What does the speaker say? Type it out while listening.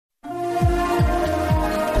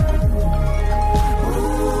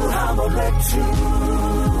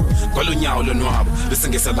Kolunyawo lonwabo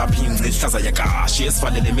besingese lapha ingci ihlaza yakashi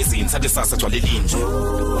esivalele emizini sathi sasa gcwale linje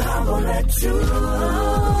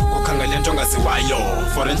ukhangele into ongaziwayo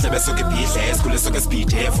for endlebe soke ibhidle esikhule soke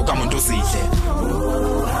sibhidle evuka umuntu uzidle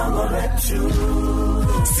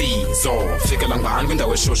sizo fikela ngani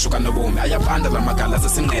kwindawo eshushu kanobomi ayabanda lamagala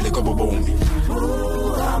zesinqele kobobomi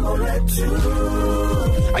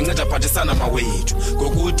anceda phathisana mawethu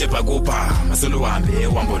ngokude bhakupha maseluhambe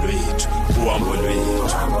uhambo lwethu uhambo lwethu.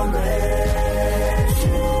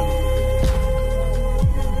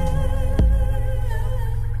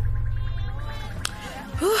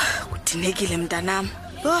 Kudinekile mntanami.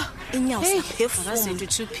 Inyawo saphefumula. Akazethu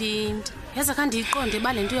Thuphinda. Yaza kandi iqonde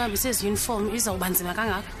balento yahambisa ezuniform izawubanzima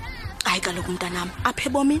kangaka. Hayi kaloku mntanami, apha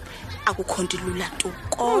ebomini akukho nto lula tu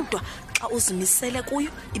kodwa xa uzimisele kuyo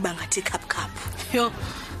iba ngathi khaphukhaphu. Yo,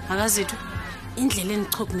 akazethu indlela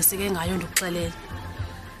endichukumiseke ngayo ndikuxelela.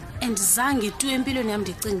 Andizange tu empilweni yami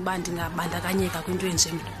ndicinga uba ndingabandakanyeka kwinto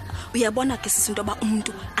enje mna. Uyabona ke sisinto ba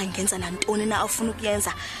umuntu angenza nantoni na afuna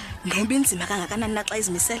ukuyenza noba inzima kangakanani na xa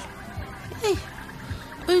izimisele. Hey.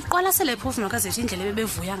 Uyiqwalasele phofu makazethu indlela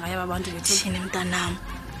bebevuya ngayo abantu bethu. Thini mntanami?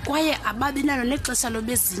 Kwaye ababinalo nexesha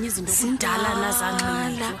lobezinye izinto kudala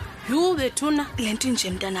nazangxala. Yhu bethuna lento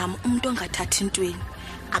nje mntanami umuntu ongathathi intweni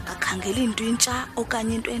akakhangela into intsha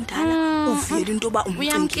okanye into endala uvuyela into ba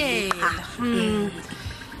umcingile.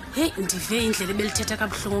 Hey ndive indlela belithetha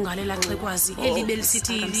kabuhlungu ngalela xhekwazi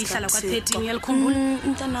elibelisithi lihlala kwa13 yalikhumbula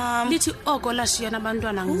mntanami lithi oko lashiyana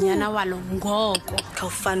abantwana ngonyana walo ngoko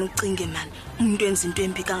khawufana ucinge man umuntu enza into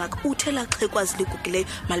embi kangaka uthela xhekwazi ligugileyo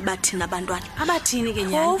malibathina abantwana abathini ke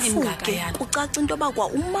nyani emngaka yana ucaca into bakwa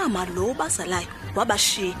umama lo bazalayo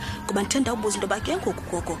wabashiya kuba ndithanda ubuza into bakhe ngoku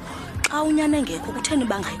gogo xa unyana engekho kutheni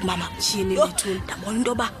bangayi kumama tyhini lethuna ndabona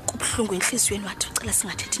into ba kubuhlungu enhliziyweni wathi ucela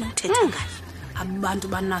singathethi nokuthetha ngayo abantu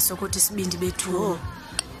banaso kodwa isibindi bethu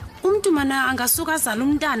umuntu mana angasuka azala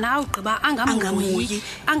umntana awugqiba angamhoyi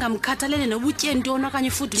angamkhathalele nobutye ntoni okanye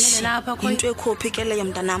ufudumele lapha khona into ekhophi ke leyo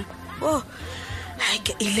mntanami hayi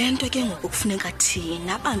ke ilento ke ngoku kufuneka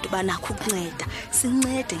thina abantu banakho ukunceda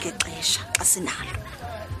sincede ngexesha xa sinalo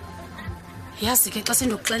yazi ke xa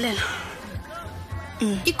sindokuxelela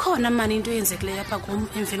ikhona mani into yenzekileyo apha kum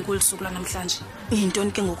emveni kolisuku lanamhlanje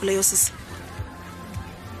yintoni ke ngoku leyo sisi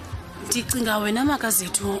ndicinga wena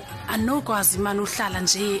makazethu anokwazi mani uhlala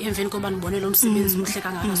nje emveni koba ndibone lo msebenzi umhle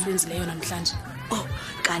kangaka siwenzileyo namhlanje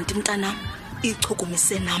kanti mntana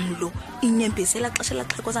ichukumise nam lo inyembezela xesha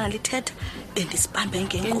laxhekozana lithetha bendisibambe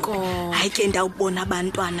ngenko hayi ke ndawubona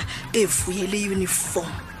abantwana bevuyele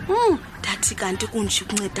iuniform ndathi kanti kunje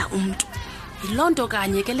ukunceda umuntu yilonto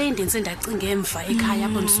kanye ke le indenze ndacinga emva ekhaya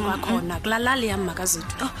apho ndisuka khona kulalali yami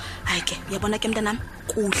makazethu hayi ke uyabona ke mntanami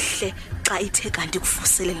kuhle xa ithe kanti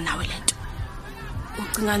kuvuselele nawe lento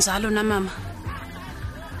ucinga njalo na mama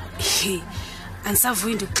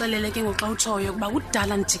andisavuyi ndikuxelele ke ngoxa utshoyo kuba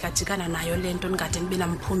kudala ndijikajikana nayo lento ndingade ndibe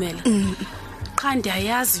namphumela qha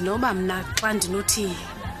ndiyayazi noba mna xa ndinothi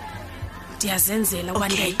ndiyazenzela uba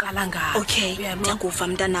ndiyayiqala ngayo ndiyakuva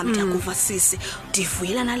mntanam ndiyakuva sisi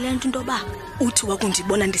ndivuyela nalento into ba uthi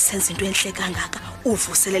wakundibona ndisenza into enhle kangaka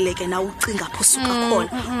uvuseleleke na ucinga apho usuka khona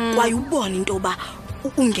kwaye ubone into ba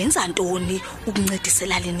ungenza ntoni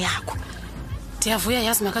ukuncedisela leni yakho ndiyavuya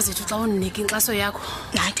yazi makazethu xa uninika inkxaso yakho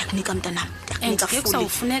hayi ndiyakunika mntanam ndiyakunika futhi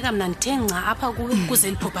kusawufuneka mna ndithe ngca apha kuze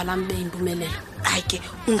liphupha lam be impumelelo hayi ke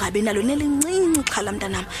ungabe nalo nelincinci xhala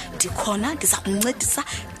mntanam ndikhona ndiza kuncedisa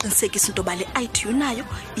qinisekisa into bale ITU nayo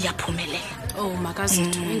iyaphumelela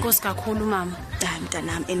makazethu inkosi kakhulu mama hayi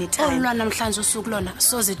mntanam anytime olwa namhlanje usuku lona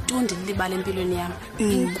soze tundi libale empilweni yami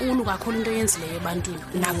inkulu kakhulu into yenzileyo ebantwini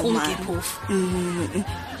nakumke phofu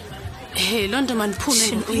lonto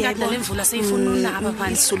mandiphume ngikade lemvula seyifuna apha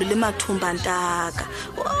phandle isulule mathumba ntaka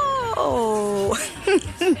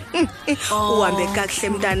uhambe kahle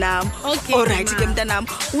mntanami alright ke mntanami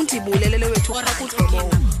undibulelele wethu ukhakutholo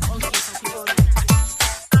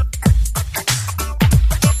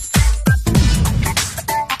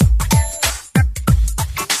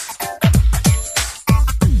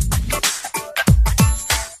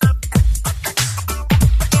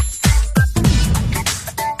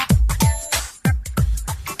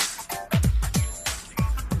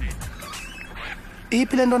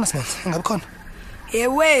iphile ntona sibenze ngabe khona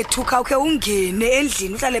wethu khawukhe ungene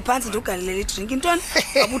endlini uhlale phansi ndogalelele drink intoni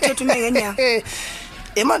abuthethe ume ngenyanga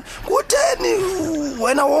man kutheni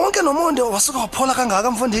wena wonke nomonde wasuka waphola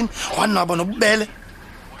kangaka mfondini wanaba nobubele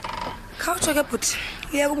khawutsho ke bhuti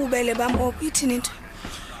uyeke ububele bam ithini into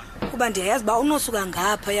kuba ndiyayazi ba unosuka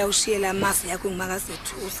ngapha yawushiyela amasi yakho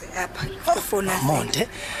ngimakazethu use apha ufona monde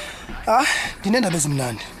ndinendaba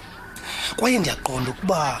ezimnandi kwaye ndiyaqonda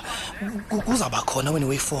ukuba kuzaba khona when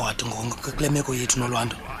way forward ngokule meko yethu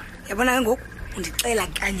noLwando. Yabona ke ngoku undicela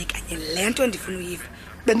kanye lento endifuna uyiva.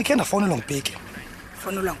 Bendikhe ndafowunelwa nguBheki.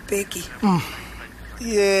 Fonelwa nguBheki.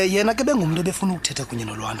 Yena ke bengumuntu ebefuna ukuthetha kunye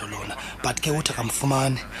noLwando lona, but ke uthi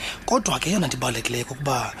akamfumani. Kodwa ke yena ndibalekile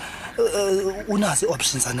ukuba unazi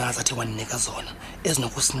options anazi athi waninika zona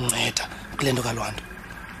ezinokusinceda kule nto kaLwando.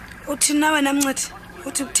 Uthi nawe namncedi.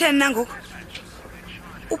 Uthi kutheni nangoku?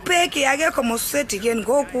 uBheki akekho mosusedikeni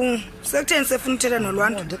ngoku sekutheni sefuna uthetha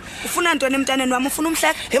noLwando. Ufuna ntoni emntaneni wami? Ufuna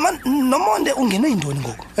umhleka? Hey man, nomonde ungene indoni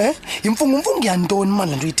ngoku? Imfungu yantoni man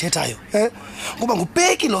lento uyithethayo? Ngoba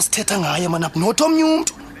nguBheki lo sithetha ngaye man apha nothi omnye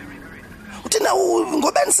umuntu. Uthina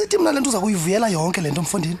ngobeni sithi mina lento uza kuyivuyela yonke lento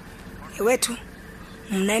mfondini? Yewethu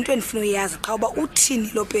mna into endifuna uyazi xa uba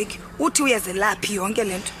uthini lo Bheki. Uthi uyeze laphi yonke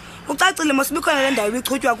lento. Ucacile mosibikhona le ndawo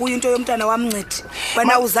ibichutywa kuyo into yomntana wamncedi.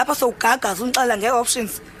 Wena uzapha sowugagaza unixela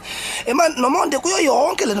ngeoptions. Man nomonde kuyo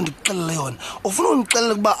yonke lento ndikuxelele yona. Ufuna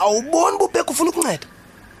undixelele ukuba awuboni uBheki ufuna ukunceda?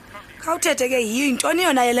 Khawuthethe ke yintoni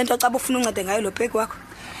yona lento xa ufuna uncede ngayo lo Bheki wakho?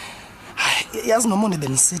 Yazi nomonde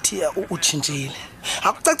benisithi utshintshile.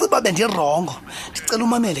 Akucacile uba bendirongo. Ndicela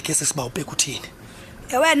umamele ke sesiba uBheki uthini.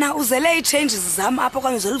 Wena uzele i-changes zami apha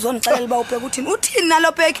okanye uzele uzonixelela uba uBheki uthini. Uthini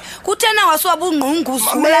nalo Bheki? Kuthena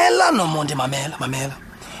wasiwabungqunguzula. Mamela nomonde mamela.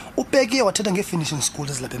 uBheki wathetha nge-finishing school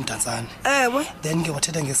ezilapha eMdantsane. Ewe. Then ke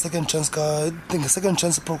wathetha nge-second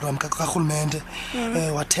chance program karhulumente.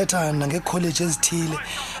 Wathetha nange-college ezithile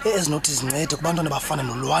ezinothi zincede kubantwana bafana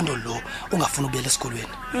noLwando lo ungafuna ubuyela esikolweni.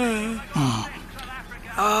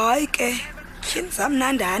 Hayi ke tyhini zam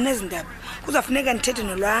nandana ezindaba kuzafuneka ndithethe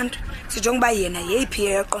noLwando sijonge uba yena yeyiphi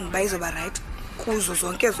yaqonda uba izoba right kuzo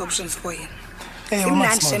zonke ezi options for yena.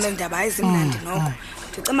 Zimnandi sheme ndaba hayi zimnandi noko.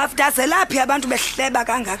 Ndicima futhi azelaphi abantu behleba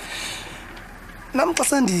kangaka. Nami xa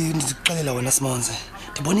sendixelela wena Simonze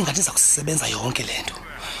ndibona ingathi iza kusebenza yonke lento.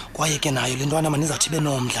 Kwaye ke nayo le ntwana mani izawuthi ibe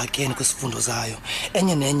nomdla ke kwisifundo zayo.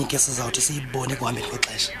 Enye nenye ke sizawuthi siyibone ekuhambeni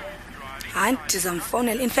kwexesha. Hayi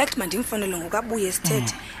ndizamfonela. In fact mandimfonele ngokabuye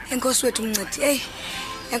sithethe. Enkosi wethu umncedi.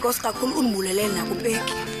 Enkosi kakhulu undibulelele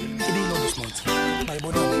nakuBheki. Ibilo lo Simonze.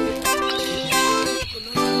 Bayibona.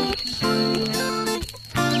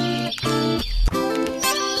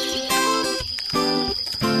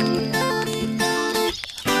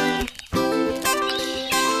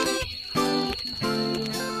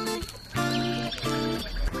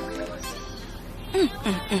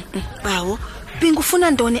 Bawo,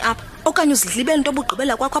 bingufuna ntoni apha? Okanye uzidlibele into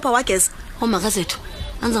obugqibela kwakho apha wageza? Omakazethu,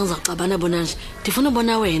 anza ngizaxabana bona nje. Ndifuna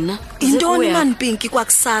ubona wena. Intoni man Pinki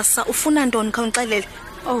kwakusasa? Ufuna ntoni khawunixelele?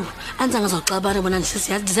 Oh, anza ngizaxabana bona nje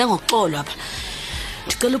sisiyazi ndize ngoxolo apha.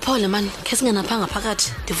 Ndicela uphole man, ke singenaphanga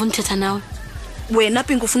phakathi. Ndifuna uthetha nawe. Wena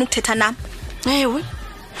Pinki ufuna ukuthetha nami? Ewe.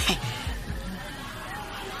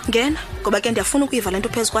 Ngena, ngoba ke ndiyafuna ukuyiva lento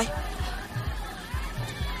phezukwayo.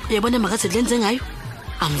 Uyabona makazethu lenze ngayo?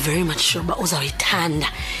 I'm very much sure ba uzawuyithanda.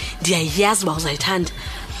 Ndiyayazi ba uzayithanda.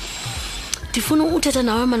 Ndifuna uthetha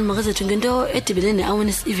nawe man makazethu ngento edibene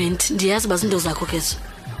ne-awareness event. Ndiyazi bazinto zakho kezo.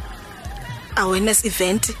 Awareness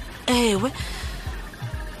event? Ewe.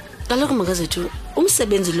 Kaloku makazethu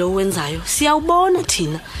umsebenzi lo wenzayo siyawubona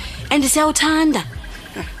thina and siyawuthanda.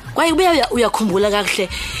 Kwaye ube uyakhumbula kakuhle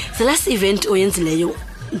the last event oyenzileyo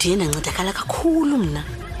ndiye ndancedakala kakhulu mna.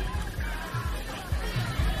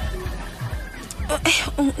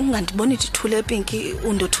 Ungandiboni ndithule Pinki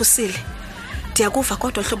undothusile. Ndiyakuva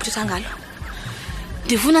kodwa hlobo uthetha ngalo.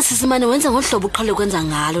 Ndifuna sisimane wenze ngohlobo uqhele ukwenza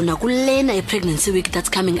ngalo nakulena i-pregnancy week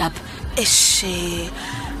that's coming up.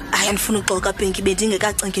 Ayandifuna uxoka Pinki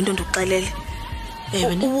bendingekacinga into ndokuxelele.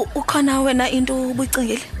 Ukhona wena into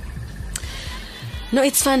ubuyicingile? No,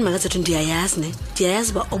 it's fine makazethu ndiyayazi ne.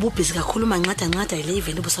 Ndiyayazi ba obubhizi kakhulu manxada ile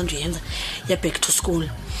event obusanduyenza ya back to school.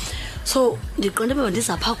 So ndiqonde uba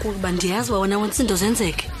ndizapha kuba ndiyazi wena wenza izinto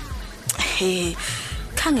zenzeke.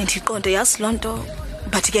 Khange ndiqonde yazi lonto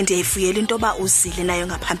but ke ndiyayifuyela into ba uzile nayo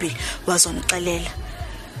ngaphambili wazonixelela.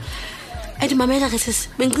 Mamela ke sisi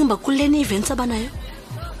bengicinga kulena events abanayo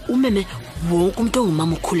umeme wonke umuntu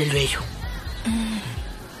ongumama ukhulelweyo.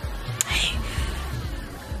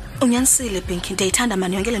 Unyanisile Pinki ndiyayithanda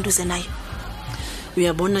mani yonke lento uze nayo.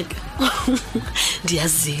 Uyabona ke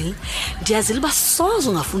ndiyazile ba soze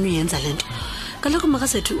ungafuna uyenza lento. Kaloku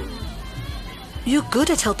makazethu you're good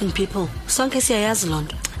at helping people. Sonke siyayazi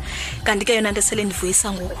lonto. Kanti ke yona nto sele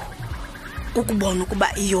ndivuyisa ngoku ukubona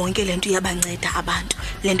ukuba yonke lento iyabanceda abantu.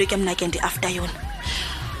 Lento ke mna ke ndi after yona.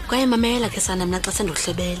 Kwaye mamela ke sana mna xa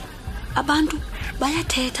sendokuhlebela. Abantu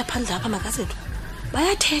bayathetha phandle apha makazethu.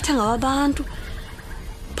 Bayathetha ngabantu.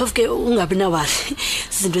 Phofu ke ungabi nawali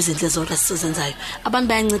izinto ezinhle zodwa sizenzayo. Abantu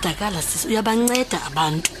bayancedakala sisi uyabanceda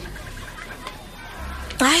abantu.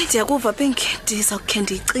 Hayi ndiyakuva Pink, ndizawukhe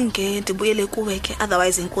ndicinge ndibuyele kuwe ke,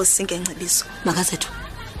 otherwise inkosi singencibiso. Makazethu,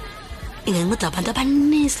 inganceda abantu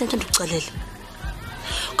abaninzi le nto ndikuxelele.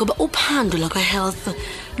 Ngoba uphando lakwa-health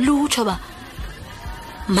lutsho ba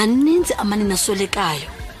maninzi amanina aswelekayo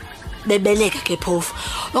bebeleka ke phofu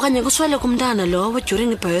okanye kusweleka umntana lowo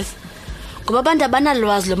during birth ngoba abantu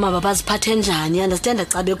abanalwazi lomama baziphathe njani, understand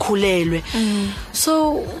xa bekhulelwe.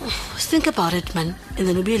 So think about it man, and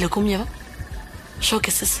then ubuyele kumnye ba sure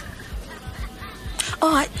ke sisi.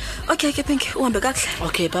 Oh hayi, okay ke Pink, uhambe kakuhle.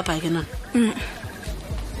 Okay, bye bye ke nana.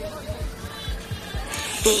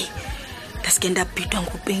 Hey, ndaske ndabhidwa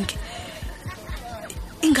nguPink.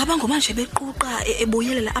 Ingaba ngomanje bequqa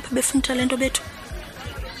ebuyelela apha befuna talento bethu.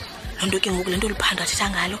 Lonto ke ngoku lento liphanda thetha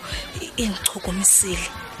ngalo ingichukumisile.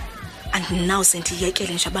 And now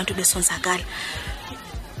sendiyekele nje abantu besonzakala.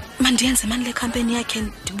 Mandiyenze mani le campaign yakhe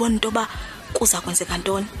ndibone into ba kuza kwenzeka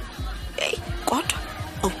ntoni. Hey, kodwa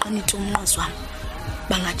awuqinithe umnqwazi wami.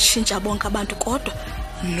 Bangatshintsha bonke abantu kodwa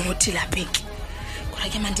nothi la Pink. Kodwa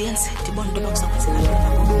ke mandiyenze ndibone into ba kuza kwenzeka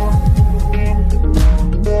ntoni.